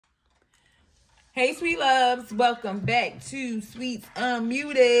Hey, sweet loves. Welcome back to Sweets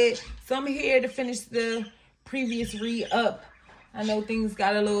Unmuted. So I'm here to finish the previous re-up. I know things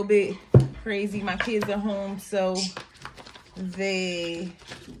got a little bit crazy. My kids are home, so they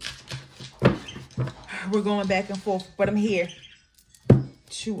were going back and forth. But I'm here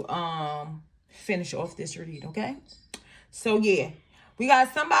to finish off this read, okay? So yeah, we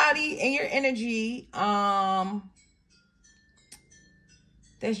got somebody in your energy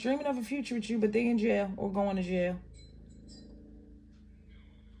that's dreaming of a future with you, but they in jail or going to jail.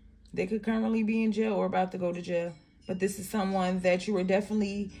 They could currently be in jail or about to go to jail. But this is someone that you were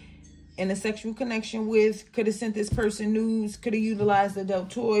definitely in a sexual connection with. Could have sent this person news. Could have utilized adult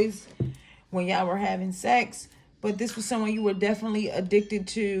toys when y'all were having sex. But this was someone you were definitely addicted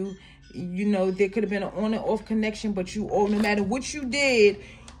to. You know, there could have been an on and off connection. But you, no matter what you did,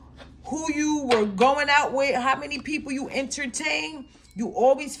 who you were going out with, how many people you entertained, you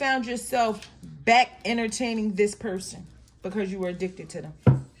always found yourself back entertaining this person because you were addicted to them.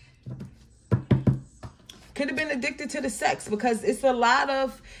 Could have been addicted to the sex because it's a lot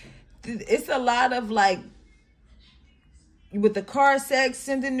of like with the car sex,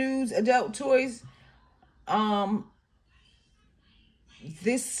 sending news, adult toys.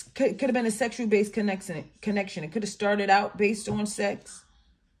 This could have been a sexual based connection. It could have started out based on sex.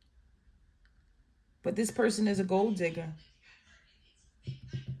 But this person is a gold digger.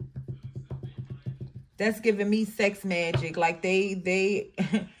 That's giving me sex magic. Like they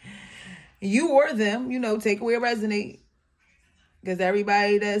you or them, you know, take away resonate. Because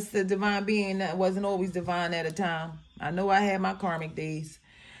everybody that's the divine being that wasn't always divine at a time. I know I had my karmic days.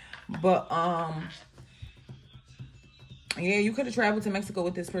 But yeah, you could have traveled to Mexico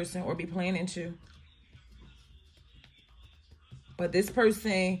with this person or be planning to. But this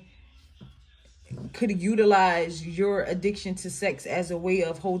person could utilize your addiction to sex as a way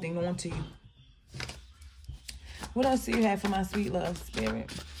of holding on to you. What else do you have for my sweet love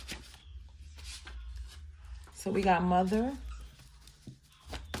spirit? So we got mother.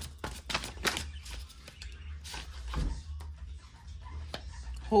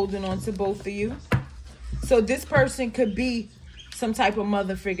 Holding on to both of you. So this person could be some type of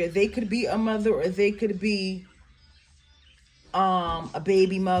mother figure. They could be a mother or they could be a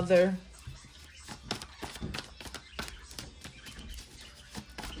baby mother.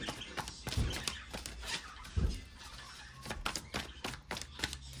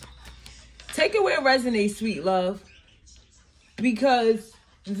 Take it where it resonates, sweet love. Because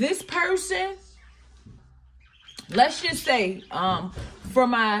this person, let's just say, for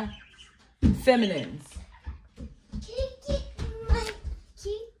my feminines. Can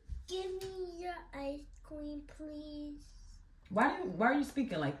you give me your ice cream, please? Why are you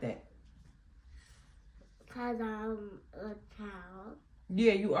speaking like that? Because I'm a child.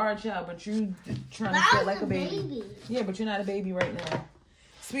 Yeah, you are a child, but you trying to feel like a baby. Yeah, but you're not a baby right now.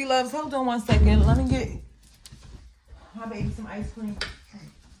 Sweet loves, hold on 1 second. Let me get my baby some ice cream.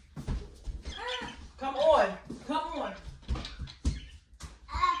 Come on. Come on.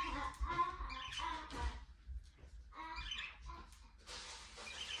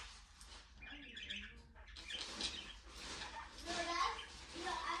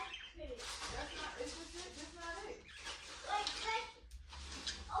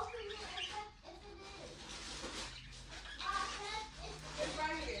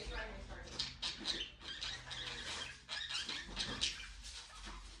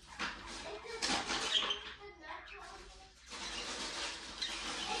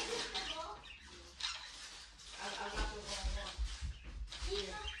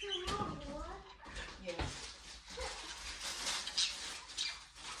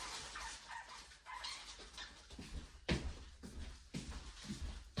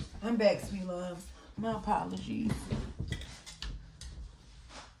 I'm back, sweet love. My apologies.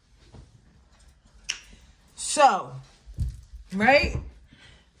 So, right?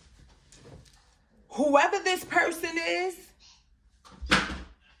 Whoever this person is,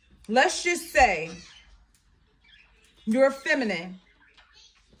 let's just say you're feminine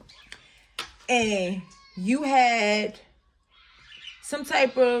and you had some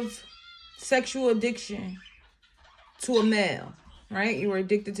type of sexual addiction to a male. Right? You were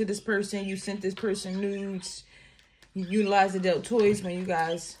addicted to this person. You sent this person nudes. You utilized adult toys when you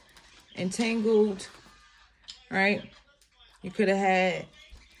guys entangled. Right? You could have had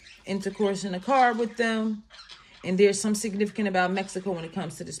intercourse in a car with them. And there's some significant about Mexico when it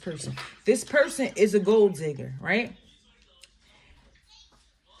comes to this person. This person is a gold digger, right?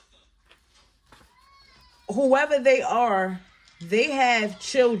 Whoever they are, they have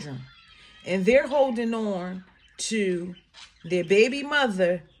children. And they're holding on to their baby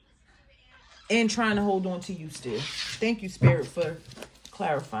mother and trying to hold on to you still. Thank you, Spirit, for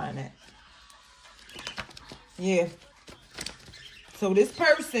clarifying that. Yeah. So this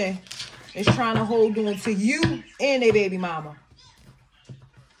person is trying to hold on to you and their baby mama.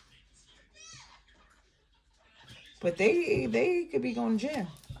 But they could be going to jail.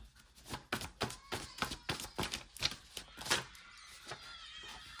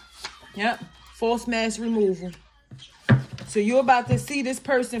 Yep. False mask removal. So you're about to see this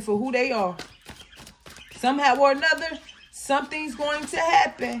person for who they are. Somehow or another, something's going to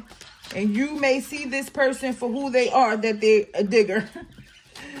happen. And you may see this person for who they are, that they're a digger.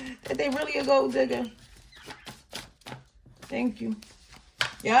 That they really a gold digger. Thank you.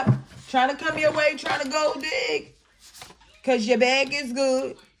 Yep. Trying to come your way, trying to gold dig. Because your bag is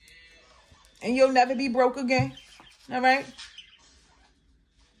good. And you'll never be broke again. All right?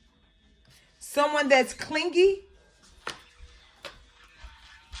 Someone that's clingy.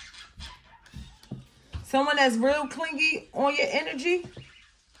 Someone that's real clingy on your energy.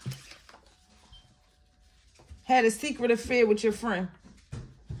 Had a secret affair with your friend.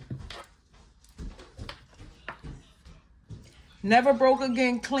 Never broke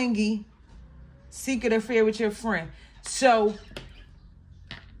again, clingy. Secret affair with your friend. So,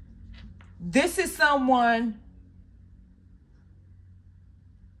 this is someone,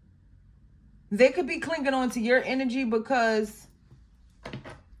 they could be clinging on to your energy because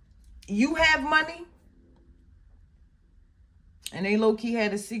you have money. And they low-key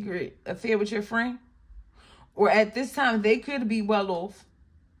had a secret affair with your friend. Or at this time, they could be well off.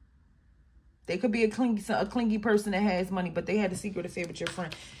 They could be a clingy person that has money, but they had a secret affair with your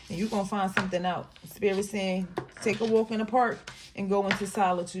friend. And you're going to find something out. Spirit saying, take a walk in the park and go into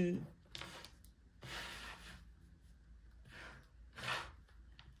solitude.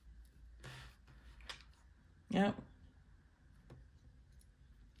 Yep.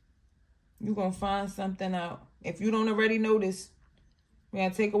 You're going to find something out. If you don't already know this, we're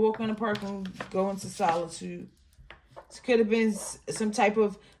going to take a walk in the park and go into solitude. This could have been some type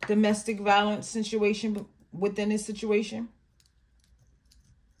of domestic violence situation within this situation.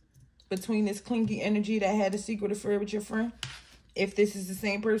 Between this clingy energy that had a secret affair with your friend. If this is the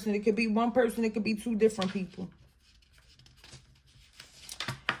same person, it could be one person. It could be two different people.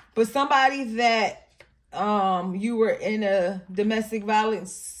 But somebody that you were in a domestic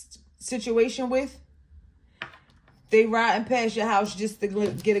violence situation with, they riding past your house just to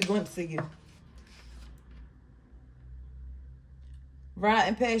get a glimpse of you.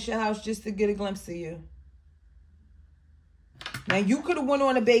 Riding past your house just to get a glimpse of you. Now, you could have went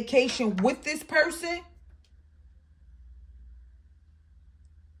on a vacation with this person.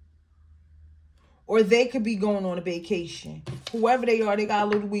 Or they could be going on a vacation. Whoever they are, they got a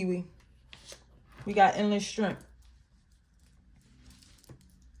little wee-wee. We got endless strength.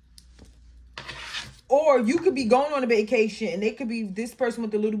 Or you could be going on a vacation and they could be, this person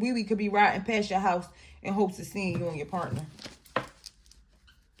with the little wee-wee could be riding past your house in hopes of seeing you and your partner.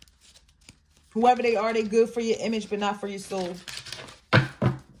 Whoever they are, they good for your image, but not for your soul.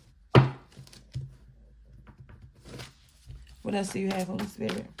 What else do you have, Holy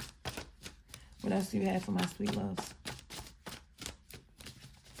Spirit? What else do you have for my sweet loves?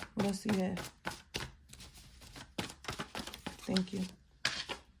 What else do you have? Thank you.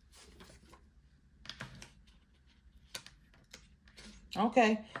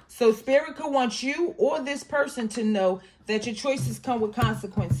 Okay. So Spirit could want you or this person to know that your choices come with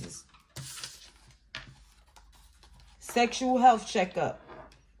consequences. Sexual health checkup.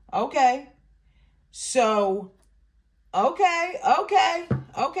 Okay. So, okay,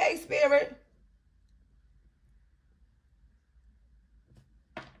 Spirit.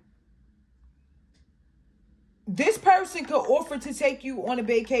 This person could offer to take you on a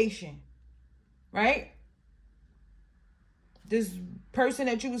vacation, right? This person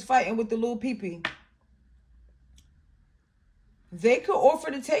that you was fighting with the little pee-pee. They could offer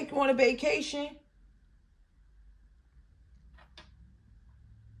to take you on a vacation.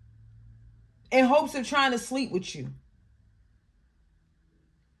 In hopes of trying to sleep with you.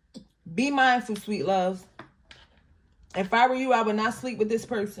 Be mindful, sweet loves. If I were you, I would not sleep with this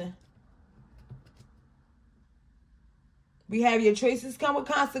person. We have your choices come with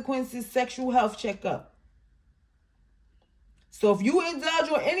consequences, sexual health checkup. So if you indulge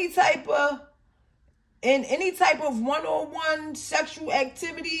on any type of one-on-one sexual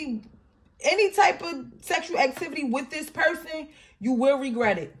activity, any type of sexual activity with this person, you will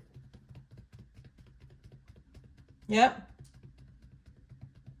regret it. Yep.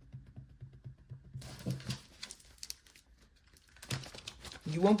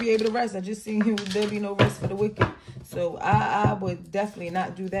 You won't be able to rest. I just seen you. There'll be no rest for the wicked. So I would definitely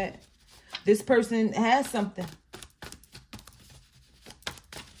not do that. This person has something.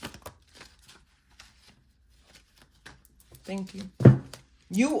 Thank you.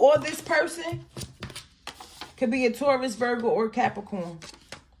 You or this person could be a Taurus, Virgo, or Capricorn.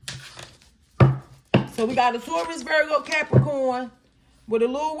 So we got a Taurus, Virgo, Capricorn with a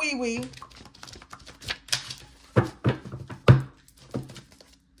little wee-wee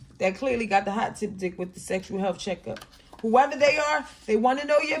that clearly got the hot tip dick with the sexual health checkup. Whoever they are, they want to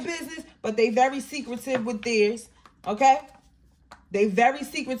know your business, but they very secretive with theirs. Okay? They very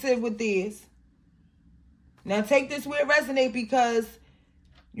secretive with theirs. Now take this where it resonates, because,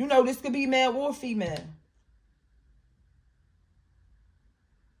 you know, this could be male or female.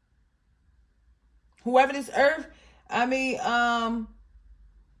 Whoever this earth, I mean,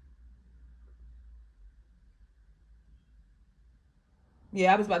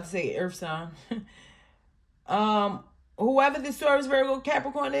 yeah, I was about to say earth sign. Whoever this Taurus, Virgo,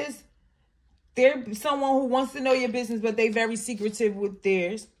 Capricorn is, they're someone who wants to know your business, but they very secretive with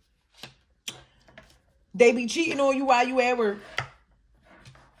theirs. They be cheating on you while you at work.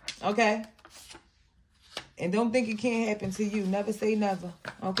 Okay? And don't think it can't happen to you. Never say never.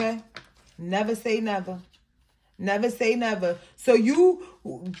 Okay? Never say never. Never say never. So you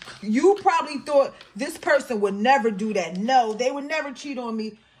probably thought this person would never do that. No, they would never cheat on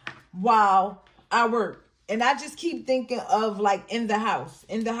me while I work. And I just keep thinking of like in the house.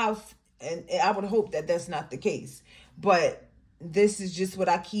 In the house. And I would hope that that's not the case. But this is just what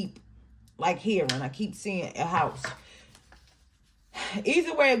I keep like hearing. I keep seeing a house.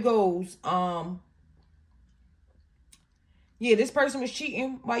 Either way it goes, yeah, this person was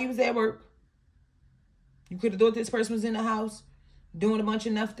cheating while you was at work. You could have thought this person was in the house doing a bunch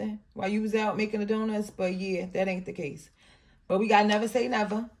of nothing while you was out making the donuts. But yeah, that ain't the case. But we got never say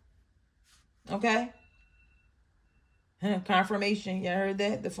never. Okay? Confirmation. Y'all heard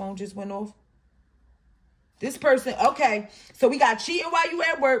that? The phone just went off. This person, okay. So we got cheating while you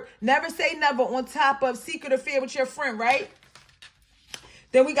at work. Never say never on top of secret affair with your friend, right?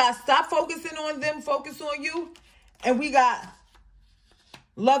 Then we got stop focusing on them, focus on you. And we got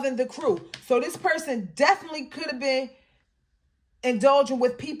loving the crew. So this person definitely could have been indulging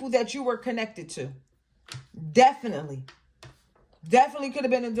with people that you were connected to. Definitely. Definitely could have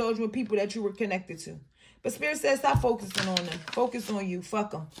been indulging with people that you were connected to. But Spirit says stop focusing on them. Focus on you.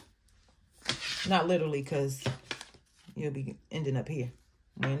 Fuck them. Not literally, because you'll be ending up here.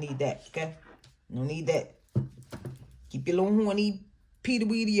 We don't need that, okay? Don't need that. Keep your little horny Peter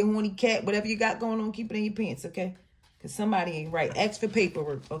Weedy, your horny cat, whatever you got going on, keep it in your pants, okay? Because somebody ain't right. Ask for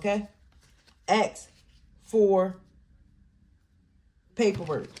paperwork, okay? Ask for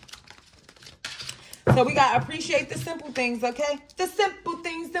paperwork. So we got to appreciate the simple things, okay? The simple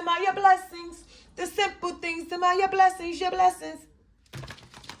things, them are your blessings. The simple things, them are your blessings, your blessings.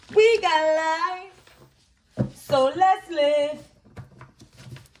 We got life, so let's live.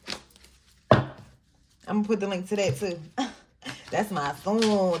 I'm going to put the link to that, too. That's my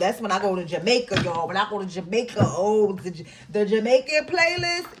song. That's when I go to Jamaica, y'all. When I go to Jamaica, oh, the Jamaican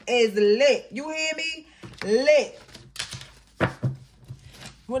playlist is lit. You hear me? Lit.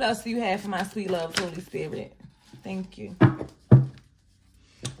 What else do you have for my sweet love, Holy Spirit? Thank you.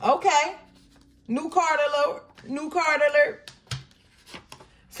 Okay. New card alert. New card alert.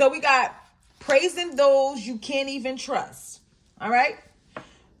 So we got praising those you can't even trust. All right?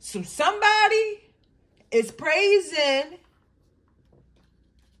 So somebody is praising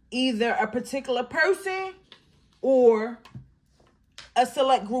either a particular person or a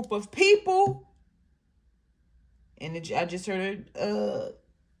select group of people. And I just heard a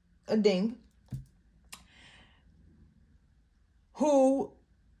ding. Who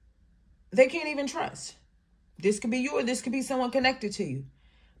they can't even trust. This could be you or this could be someone connected to you.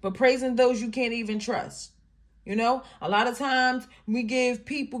 But praising those you can't even trust. You know, a lot of times we give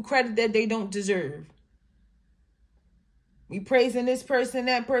people credit that they don't deserve. We praising this person,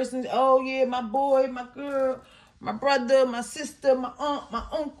 that person. Oh, yeah, my boy, my girl, my brother, my sister, my aunt, my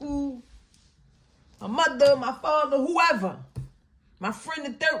uncle, my mother, my father, whoever. My friend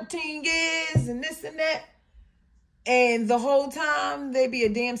of 13 years and this and that. And the whole time, they be a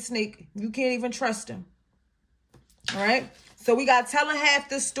damn snake. You can't even trust them. All right? So we got telling half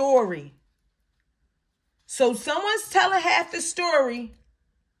the story. So someone's telling half the story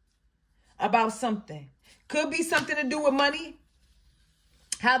about something. Could be something to do with money.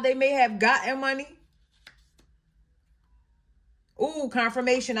 How they may have gotten money. Ooh,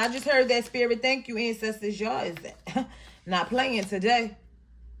 confirmation. I just heard that, Spirit. Thank you, ancestors. Y'all is not playing today.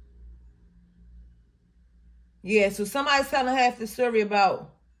 Yeah, so somebody's telling half the story about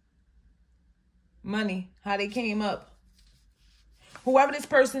money. How they came up. Whoever this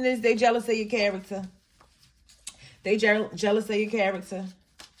person is, they jealous of your character. They jealous of your character.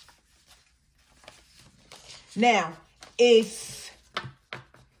 Now, if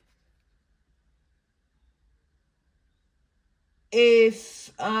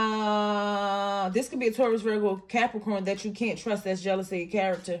this could be a Taurus, Virgo, Capricorn that you can't trust, that's jealous of your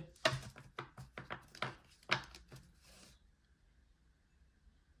character.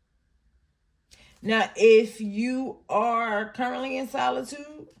 Now, if you are currently in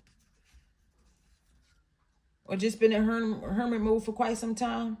solitude or just been in hermit mode for quite some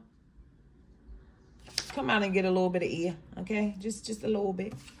time, come out and get a little bit of ear, okay? Just a little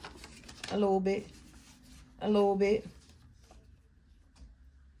bit. A little bit. A little bit.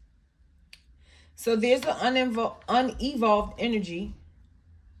 So there's an unevolved energy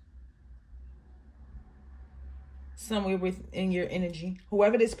somewhere within your energy.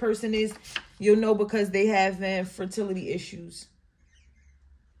 Whoever this person is, you'll know because they have fertility issues.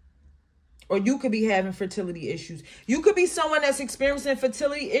 Or you could be having fertility issues. You could be someone that's experiencing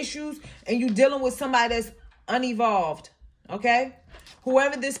fertility issues and you're dealing with somebody that's unevolved. Okay?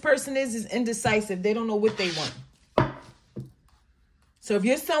 Whoever this person is indecisive. They don't know what they want. So if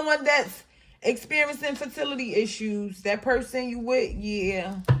you're someone that's experiencing fertility issues, that person you with,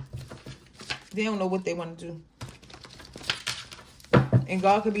 yeah, they don't know what they want to do. And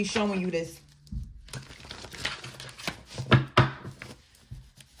God could be showing you this.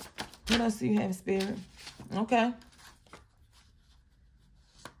 What else do you have, Spirit? Okay.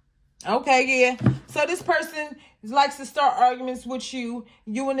 Okay, yeah. So this person likes to start arguments with you.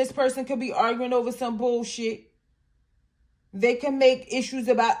 You and this person could be arguing over some bullshit. They can make issues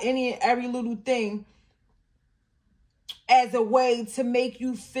about any and every little thing as a way to make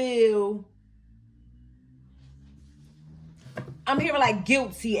you feel, I'm hearing like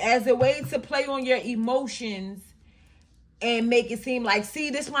guilty, as a way to play on your emotions and make it seem like, see,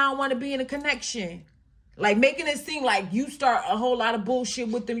 this is why I don't want to be in a connection. Like making it seem like you start a whole lot of bullshit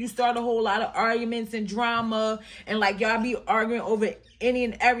with them. You start a whole lot of arguments and drama. And like y'all be arguing over any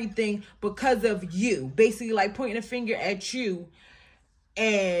and everything because of you. Basically like pointing a finger at you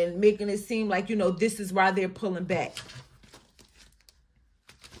and making it seem like, you know, this is why they're pulling back.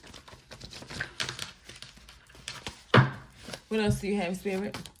 What else do you have,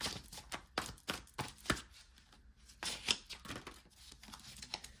 Spirit?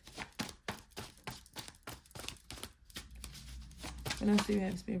 What else do you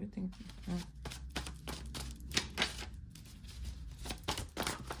have, Spirit? Thank you.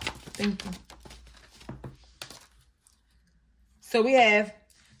 Thank you. So we have,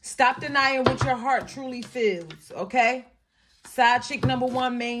 stop denying what your heart truly feels, okay? Side chick number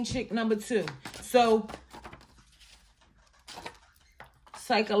 1, main chick number 2. So,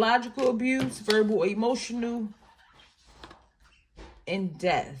 psychological abuse, verbal, emotional, and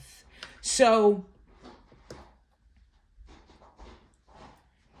death. So,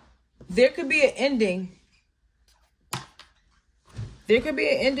 there could be an ending. There could be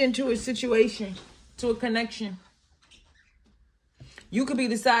an ending to a situation, to a connection. You could be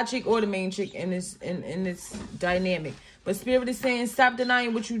the side chick or the main chick in this dynamic. But Spirit is saying, stop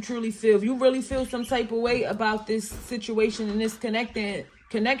denying what you truly feel. If you really feel some type of way about this situation and this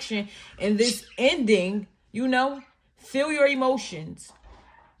connection and this ending, you know, feel your emotions.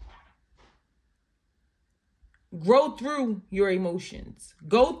 Grow through your emotions.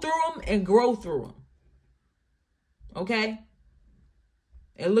 Go through them and grow through them. Okay?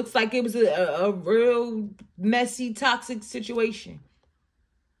 It looks like it was a real messy, toxic situation.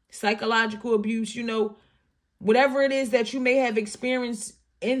 Psychological abuse, you know, whatever it is that you may have experienced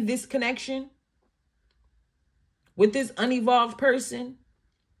in this connection with this unevolved person,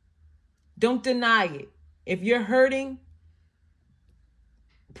 don't deny it. If you're hurting,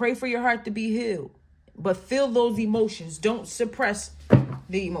 pray for your heart to be healed. But feel those emotions. Don't suppress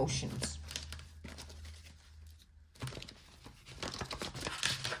the emotions.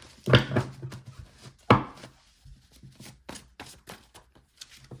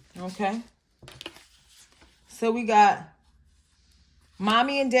 Okay. So we got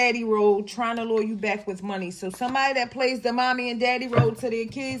mommy and daddy role, trying to lure you back with money. So somebody that plays the mommy and daddy role to their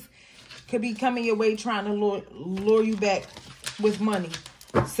kids could be coming your way trying to lure you back with money.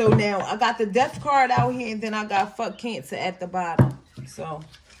 So now I got the death card out here and then I got fuck Cancer at the bottom. So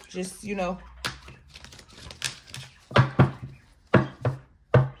just, you know,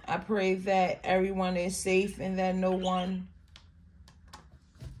 I pray that everyone is safe and that no one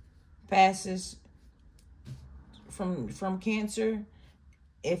passes from cancer.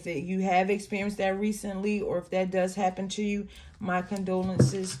 If you have experienced that recently, or if that does happen to you, my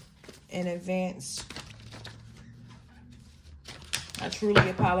condolences in advance. I truly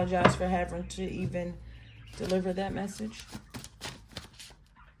apologize for having to even deliver that message.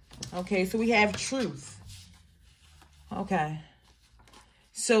 Okay, so we have truth. Okay.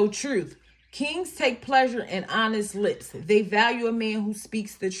 So truth. Kings take pleasure in honest lips. They value a man who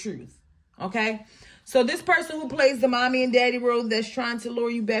speaks the truth. Okay. So this person who plays the mommy and daddy role that's trying to lure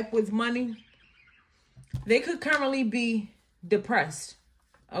you back with money, they could currently be depressed.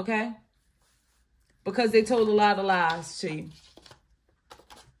 Okay. Because they told a lot of lies to you.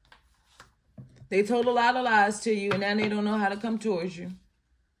 They told a lot of lies to you, and now they don't know how to come towards you.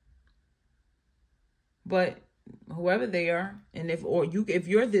 But whoever they are, and if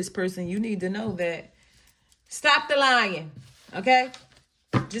you're this person, you need to know that stop the lying, okay?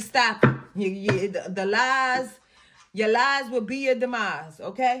 Just stop it. The lies, your lies will be your demise,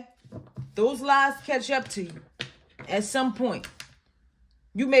 okay? Those lies catch up to you at some point.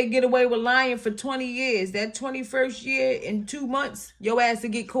 You may get away with lying for 20 years. That 21st year, in 2 months, your ass will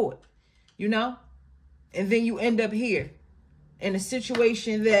get caught, you know? And then you end up here in a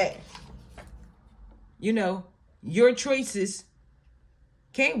situation that, you know, your choices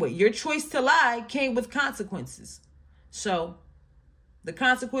came with. Your choice to lie came with consequences. So the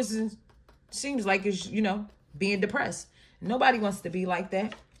consequences seems like it's, you know, being depressed. Nobody wants to be like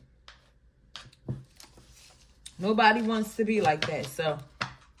that. Nobody wants to be like that. So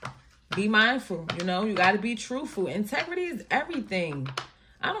be mindful, you know, you got to be truthful. Integrity is everything.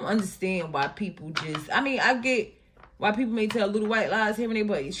 I don't understand why people just, I mean, I get why people may tell little white lies here and there,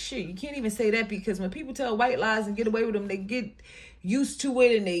 but shit, you can't even say that, because when people tell white lies and get away with them, they get used to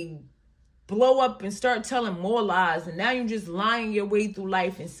it and they blow up and start telling more lies. And now you're just lying your way through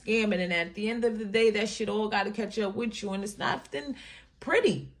life and scamming. And at the end of the day, that shit all got to catch up with you. And it's nothing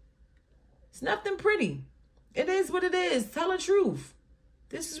pretty. It's nothing pretty. It is what it is. Tell the truth.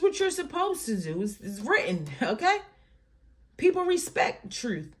 This is what you're supposed to do. It's written, okay? People respect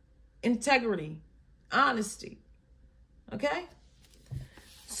truth, integrity, honesty, okay?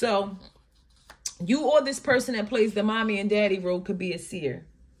 So you or this person that plays the mommy and daddy role could be a seer,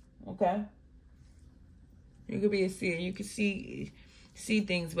 okay? You could be a seer. You could see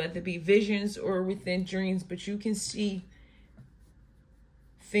things, whether it be visions or within dreams, but you can see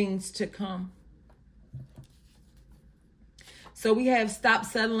things to come. So we have stop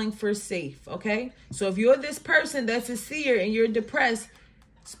settling for safe, okay? So if you're this person that's a seer and you're depressed,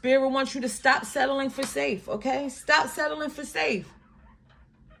 Spirit wants you to stop settling for safe, okay? Stop settling for safe.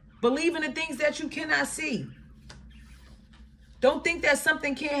 Believe in the things that you cannot see. Don't think that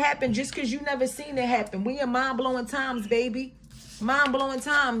something can't happen just because you never seen it happen. We in mind-blowing times, baby. Mind-blowing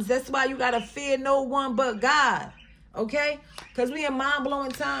times. That's why you got to fear no one but God, okay? Because we in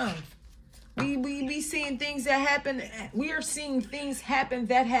mind-blowing times. We seeing things that happen. We are seeing things happen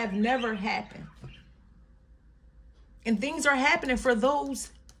that have never happened. And things are happening for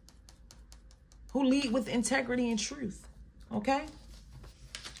those who lead with integrity and truth. Okay?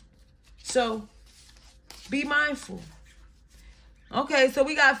 So, be mindful. Okay, so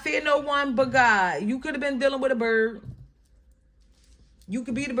we got fear no one but God. You could have been dealing with a bird. You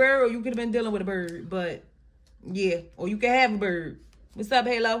could be the bird, or you could have been dealing with a bird. But, yeah. Or you could have a bird. What's up,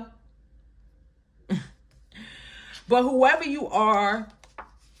 Halo? But whoever you are,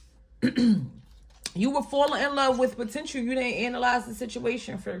 you were falling in love with potential. You didn't analyze the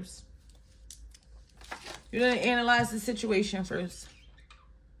situation first. You didn't analyze the situation first.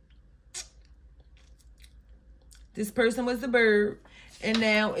 This person was the bird, and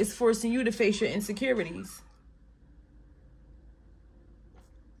now it's forcing you to face your insecurities.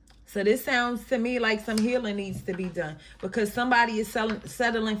 So this sounds to me like some healing needs to be done, because somebody is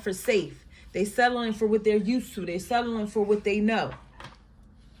settling for safe. They're settling for what they're used to. They're settling for what they know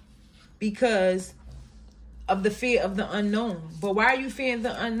because of the fear of the unknown. But why are you fearing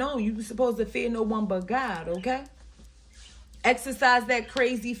the unknown? You're supposed to fear no one but God, okay? Exercise that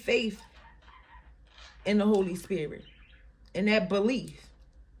crazy faith in the Holy Spirit and that belief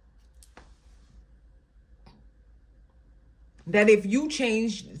that if you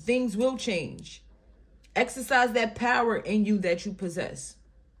change, things will change. Exercise that power in you that you possess.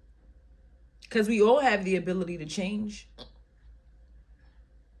 Because we all have the ability to change.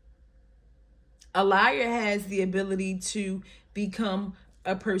 A liar has the ability to become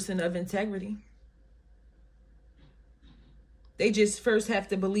a person of integrity. They just first have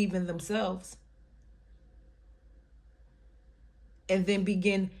to believe in themselves. And then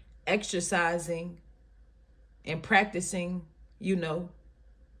begin exercising and practicing, you know,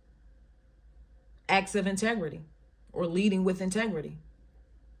 acts of integrity or leading with integrity.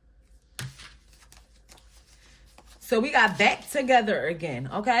 So we got back together again,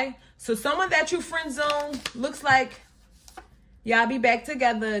 okay? So someone that you friend zone looks like Y'all be back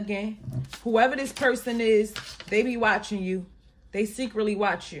together again. Whoever this person is, they be watching you. They secretly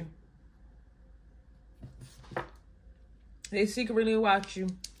watch you. They secretly watch you.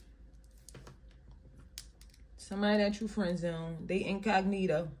 Somebody that you friend zone. They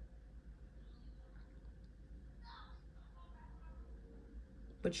incognito.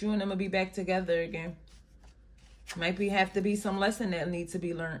 But you and them will be back together again. Might have to be some lesson that needs to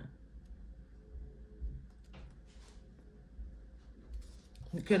be learned.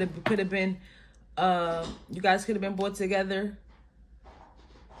 It could have been, you guys could have been brought together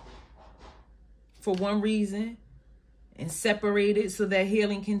for one reason and separated so that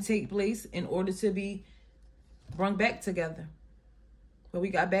healing can take place in order to be brought back together. But we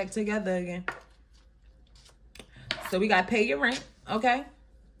got back together again. So we got pay your rent, okay?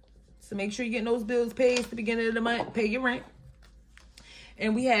 So make sure you're getting those bills paid at the beginning of the month. Pay your rent.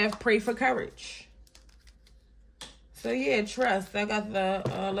 And we have pray for courage. So yeah, trust. I got the,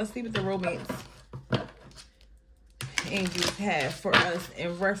 let's see what the romance angels have for us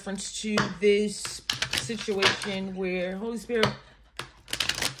in reference to this situation where, Holy Spirit,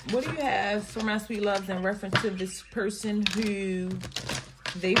 what do you have for my sweet loves in reference to this person who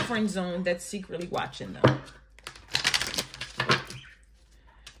they friend zone that's secretly watching them?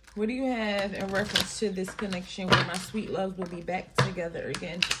 What do you have in reference to this connection where my sweet loves will be back together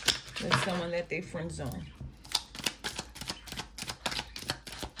again with someone that they friend zone?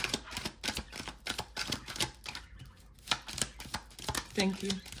 Thank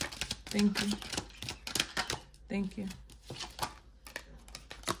you. Thank you. Thank you.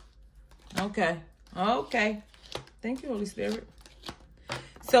 Okay. Okay. Thank you, Holy Spirit.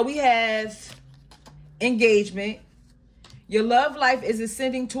 So we have engagement. Your love life is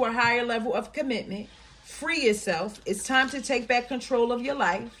ascending to a higher level of commitment. Free yourself. It's time to take back control of your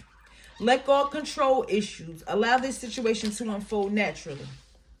life. Let go of control issues. Allow this situation to unfold naturally.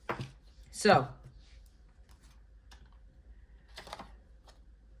 So,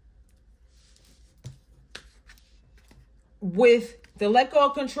 with the let go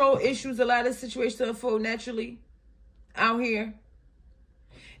of control issues, allow this situation to unfold naturally out here.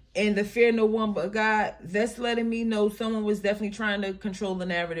 And the fear no one but God, that's letting me know someone was definitely trying to control the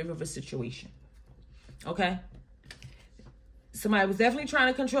narrative of a situation. Okay? Somebody was definitely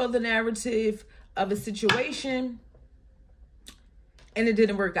trying to control the narrative of a situation. And it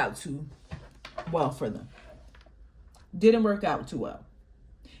didn't work out too well for them. Didn't work out too well.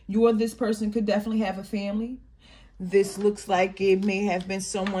 You or this person could definitely have a family. This looks like it may have been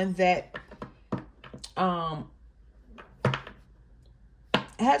someone that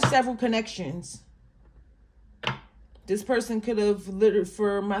had several connections. This person could have, literally,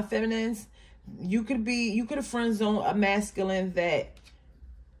 for my feminines, you could have friend zoned a masculine that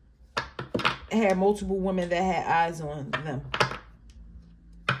had multiple women that had eyes on them.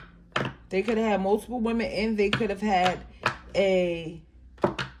 They could have had multiple women, and they could have had a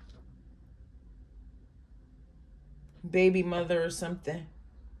baby mother or something.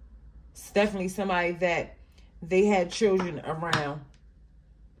 It's definitely somebody that they had children around.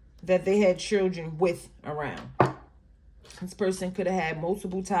 That they had children with around. This person could have had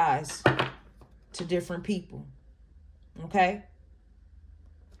multiple ties to different people. Okay?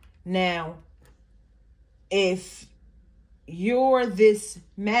 Now, if you're this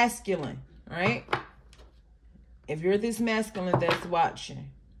masculine, right? If you're this masculine that's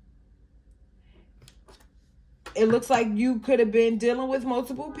watching, it looks like you could have been dealing with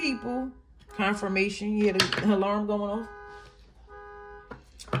multiple people. Confirmation. You hear the alarm going off.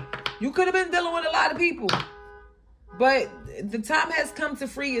 You could have been dealing with a lot of people. But the time has come to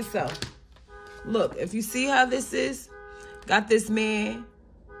free yourself. Look, if you see how this is, got this man,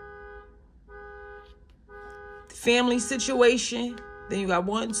 family situation, then you got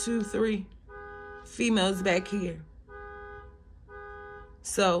 1, 2, 3 females back here.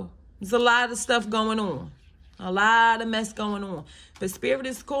 So there's a lot of stuff going on. A lot of mess going on. But Spirit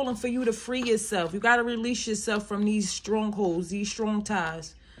is calling for you to free yourself. You got to release yourself from these strongholds, these strong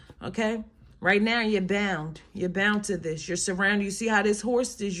ties. Okay? Right now, you're bound. You're bound to this. You're surrounded. You see how this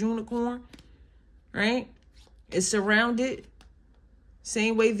horse, this unicorn, right? Is surrounded.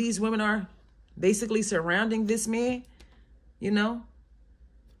 Same way these women are basically surrounding this man. You know?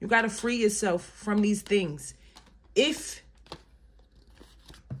 You got to free yourself from these things. If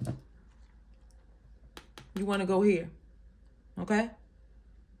you want to go here. Okay?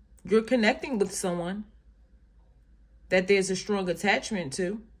 You're connecting with someone that there's a strong attachment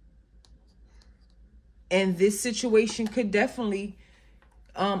to. And this situation could definitely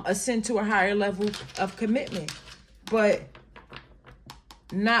ascend to a higher level of commitment. But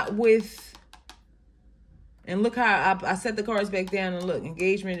not with And look how I set the cards back down and look,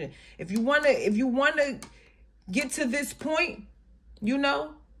 engagement. If you wanna get to this point, you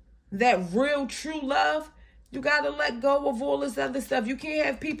know, that real true love, you gotta let go of all this other stuff. You can't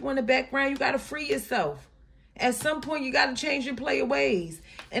have people in the background. You gotta free yourself. At some point, you gotta change your player ways.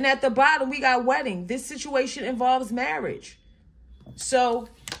 And at the bottom, we got wedding. This situation involves marriage. So,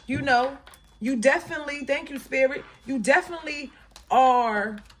 you know, you definitely, thank you, Spirit, you definitely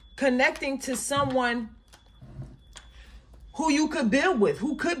are connecting to someone who you could build with,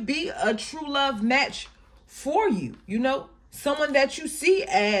 who could be a true love match for you, you know, someone that you see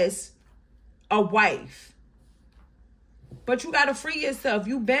as a wife. But you got to free yourself.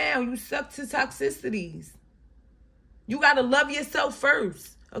 You bound, you suck to toxicities. You got to love yourself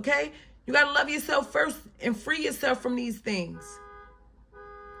first, okay? You got to love yourself first and free yourself from these things.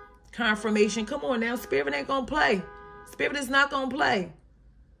 Confirmation. Come on now. Spirit ain't going to play. Spirit is not going to play.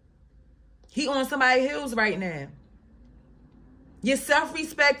 He on somebody's heels right now. Your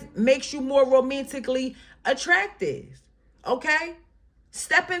self-respect makes you more romantically attractive. Okay?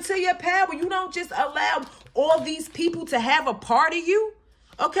 Step into your power. You don't just allow all these people to have a part of you.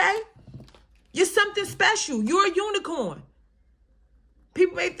 Okay? You're something special. You're a unicorn.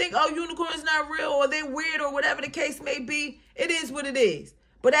 People may think, oh, unicorn is not real or they're weird or whatever the case may be. It is what it is.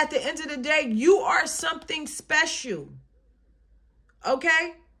 But at the end of the day, you are something special.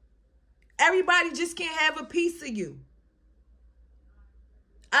 Okay? Everybody just can't have a piece of you.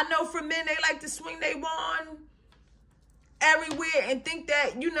 I know for men, they like to swing their wand everywhere and think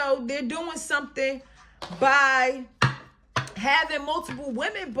that, you know, they're doing something by having multiple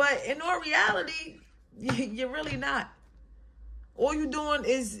women. But in all reality, you're really not. All you're doing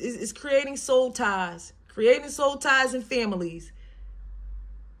is creating soul ties. Creating soul ties in families.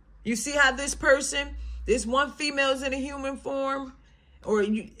 You see how this person, this one female is in a human form or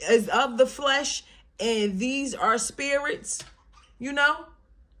is of the flesh and these are spirits, you know?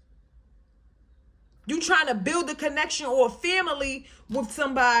 You trying to build a connection or a family with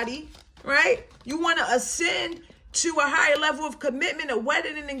somebody, right? You want to ascend to a higher level of commitment, a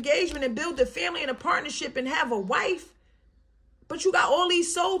wedding and engagement and build a family and a partnership and have a wife. But you got all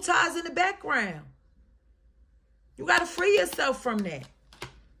these soul ties in the background. You got to free yourself from that.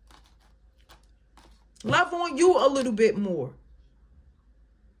 Love on you a little bit more.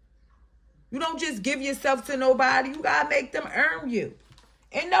 You don't just give yourself to nobody. You got to make them earn you.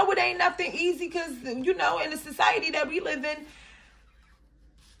 And no, it ain't nothing easy because, you know, in the society that we live in,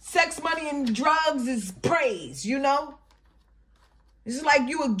 sex, money, and drugs is praise, you know? It's just like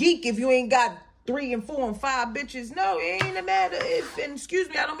you a geek if you ain't got 3 and 4 and 5 bitches. No, it ain't a matter if, and excuse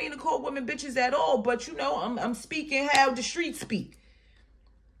me, I don't mean to call women bitches at all, but, you know, I'm speaking how the streets speak.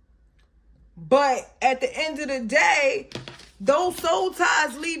 But at the end of the day, those soul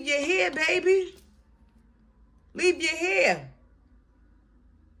ties leave you here, baby. Leave you here.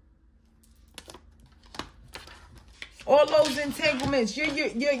 All those entanglements,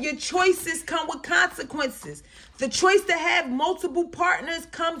 your choices come with consequences. The choice to have multiple partners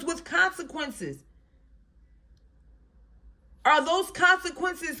comes with consequences. Are those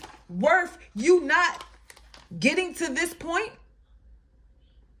consequences worth you not getting to this point?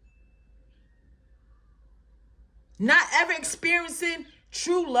 Not ever experiencing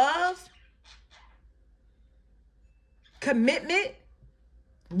true love, commitment,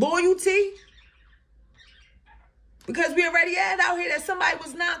 loyalty? Because we already had out here that somebody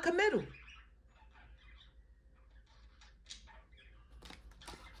was non-committal.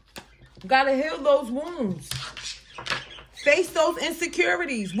 Gotta heal those wounds. Face those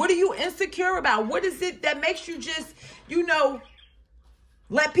insecurities. What are you insecure about? What is it that makes you just, you know,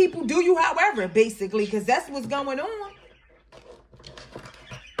 let people do you however, basically, because that's what's going on.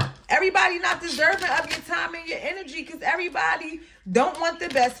 Everybody not deserving of your time and your energy because everybody don't want the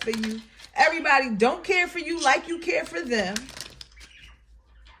best for you. Everybody don't care for you like you care for them.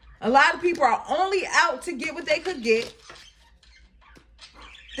 A lot of people are only out to get what they could get.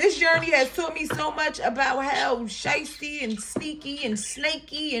 This journey has taught me so much about how shysty and sneaky and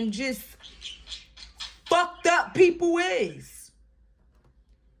snaky and just fucked up people is.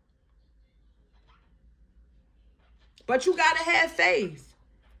 But you gotta have faith.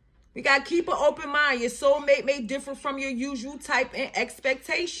 We gotta keep an open mind. Your soulmate may differ from your usual type and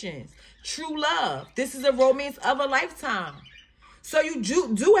expectations. True love. This is a romance of a lifetime. So you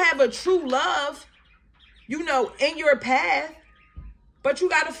do have a true love, you know, in your path. But you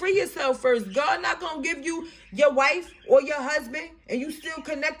got to free yourself first. God not going to give you your wife or your husband and you still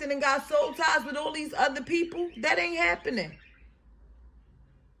connected and got soul ties with all these other people. That ain't happening.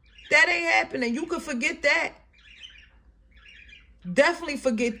 That ain't happening. You could forget that. Definitely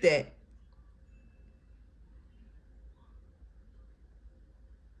forget that.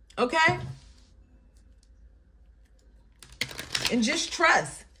 Okay? And just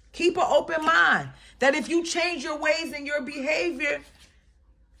trust. Keep an open mind that if you change your ways and your behavior,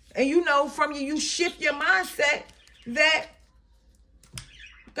 and you shift your mindset, that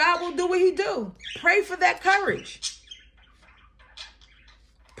God will do what he do. Pray for that courage.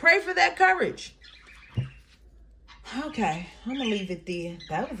 Pray for that courage. Okay, I'm going to leave it there.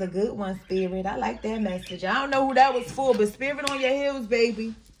 That was a good one, Spirit. I like that message. I don't know who that was for, but Spirit on your heels,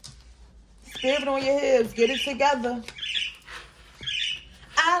 baby. Spirit on your heels. Get it together.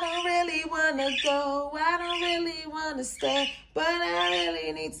 I don't really want to go. I don't really want to stay. But I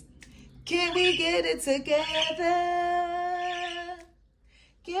really need to. Can we get it together?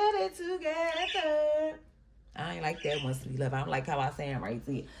 Get it together. I ain't like that one, sweet love. I don't like how I sound right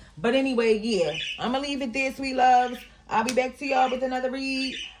there. But anyway, yeah. I'm going to leave it there, sweet loves. I'll be back to y'all with another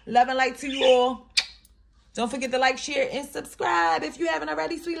read. Love and light to you all. Don't forget to like, share, and subscribe if you haven't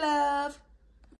already, sweet love.